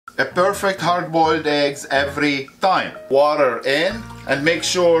a perfect hard-boiled eggs every time. Water in, and make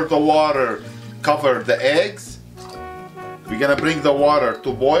sure the water covers the eggs. We're gonna bring the water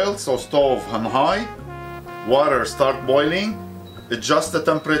to boil, so stove on high. Water start boiling. Adjust the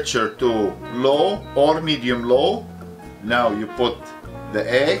temperature to low or medium low. Now you put the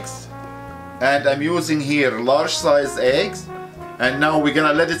eggs, and I'm using here large size eggs, and now we're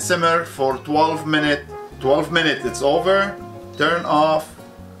gonna let it simmer for 12 minutes. 12 minutes it's over. Turn off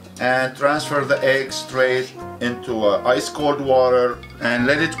and transfer the egg straight into ice cold water and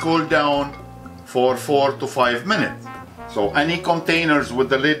let it cool down for 4 to 5 minutes. So any containers with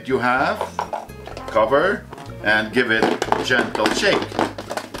the lid you have, cover and give it a gentle shake.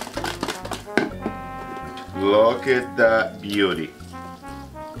 Look at that beauty.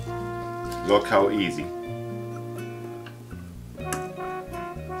 Look how easy.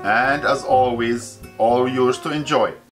 And as always, all yours to enjoy.